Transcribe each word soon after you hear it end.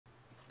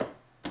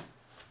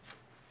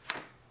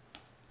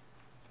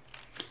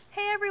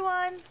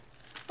everyone!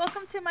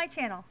 Welcome to my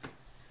channel.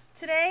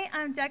 Today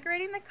I'm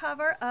decorating the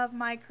cover of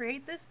my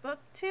Create This Book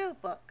 2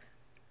 book.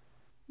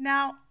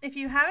 Now, if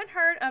you haven't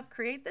heard of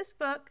Create This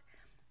Book,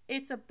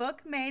 it's a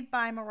book made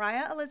by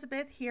Moriah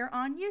Elizabeth here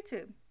on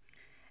YouTube.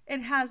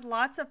 It has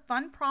lots of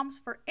fun prompts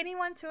for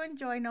anyone to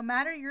enjoy no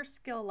matter your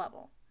skill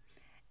level.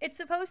 It's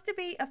supposed to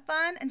be a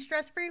fun and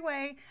stress-free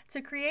way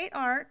to create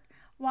art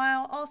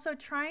while also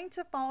trying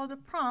to follow the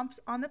prompts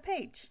on the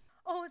page.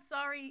 Oh,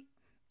 sorry,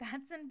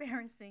 that's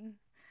embarrassing.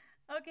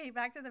 Okay,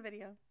 back to the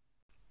video.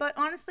 But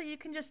honestly, you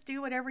can just do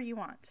whatever you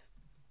want.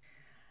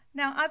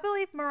 Now, I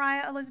believe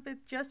Moriah Elizabeth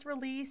just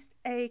released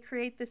a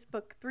Create This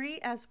Book 3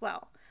 as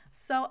well,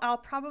 so I'll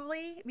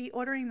probably be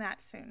ordering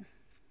that soon.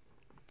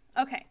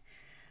 Okay,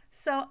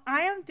 so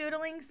I am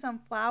doodling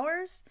some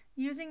flowers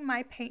using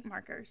my paint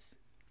markers.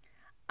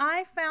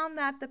 I found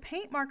that the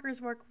paint markers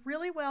work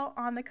really well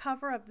on the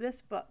cover of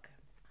this book.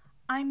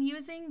 I'm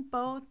using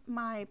both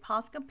my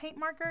Posca paint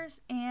markers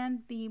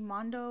and the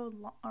Mondo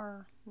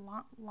or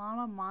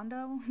Lama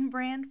Mondo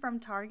brand from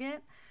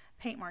Target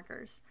paint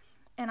markers.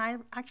 And I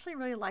actually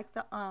really like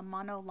the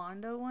Mono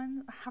Londo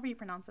one, however you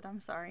pronounce it,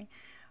 I'm sorry.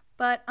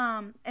 But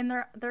and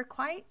they're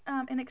quite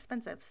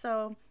inexpensive,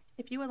 so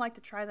if you would like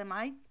to try them,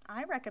 I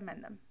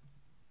recommend them.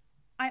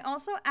 I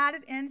also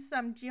added in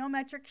some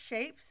geometric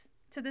shapes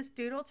to this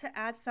doodle to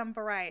add some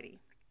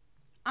variety.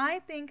 I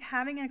think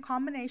having a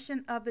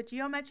combination of the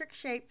geometric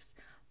shapes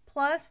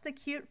plus the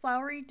cute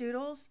flowery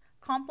doodles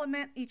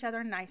complement each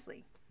other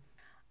nicely.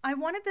 I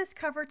wanted this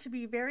cover to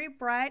be very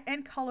bright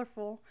and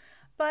colorful,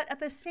 but at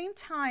the same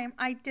time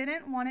I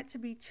didn't want it to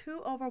be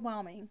too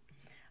overwhelming.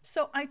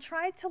 So I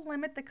tried to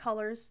limit the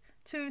colors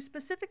to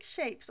specific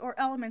shapes or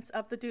elements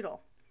of the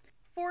doodle.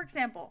 For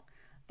example,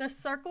 the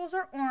circles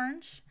are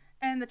orange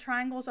and the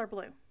triangles are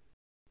blue.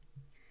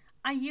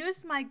 I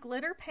used my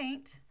glitter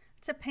paint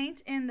to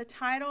paint in the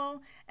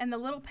title and the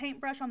little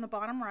paintbrush on the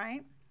bottom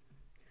right.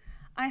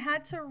 I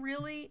had to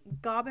really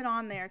gob it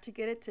on there to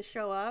get it to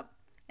show up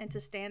and to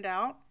stand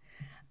out,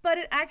 but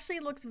it actually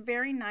looks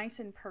very nice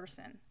in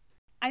person.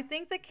 I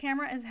think the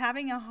camera is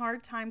having a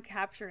hard time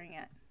capturing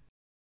it.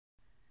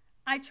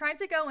 I tried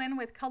to go in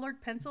with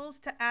colored pencils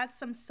to add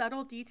some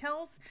subtle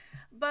details,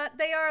 but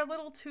they are a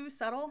little too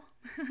subtle.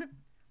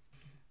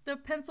 The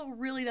pencil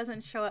really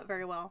doesn't show up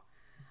very well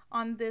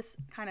on this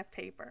kind of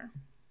paper.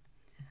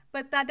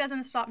 But that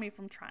doesn't stop me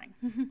from trying.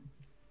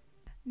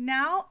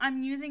 Now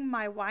I'm using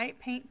my white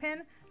paint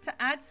pen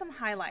to add some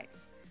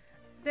highlights.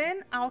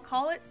 Then I'll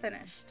call it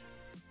finished.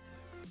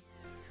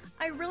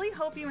 I really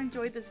hope you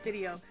enjoyed this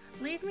video.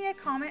 Leave me a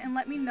comment and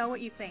let me know what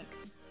you think.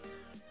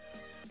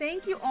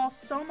 Thank you all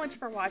so much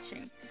for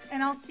watching,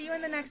 and I'll see you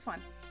in the next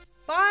one.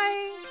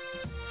 Bye!